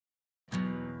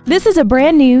This is a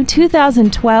brand new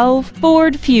 2012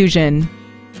 Ford Fusion.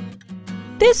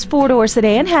 This four-door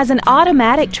sedan has an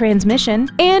automatic transmission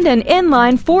and an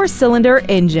inline four-cylinder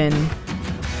engine.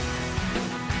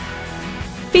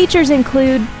 Features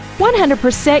include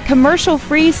 100%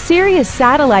 commercial-free Sirius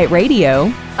satellite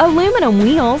radio, aluminum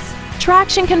wheels,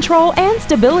 traction control and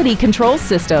stability control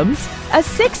systems, a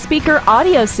 6-speaker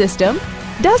audio system,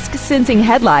 dusk-sensing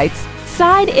headlights,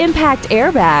 side impact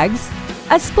airbags,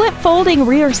 a split folding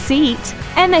rear seat,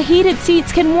 and the heated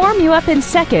seats can warm you up in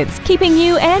seconds, keeping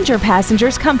you and your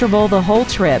passengers comfortable the whole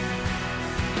trip.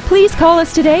 Please call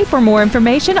us today for more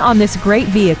information on this great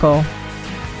vehicle.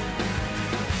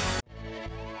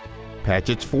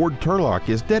 Patchetts Ford Turlock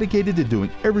is dedicated to doing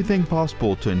everything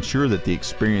possible to ensure that the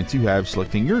experience you have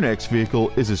selecting your next vehicle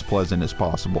is as pleasant as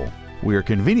possible. We are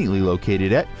conveniently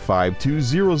located at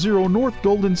 5200 North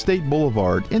Golden State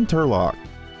Boulevard in Turlock.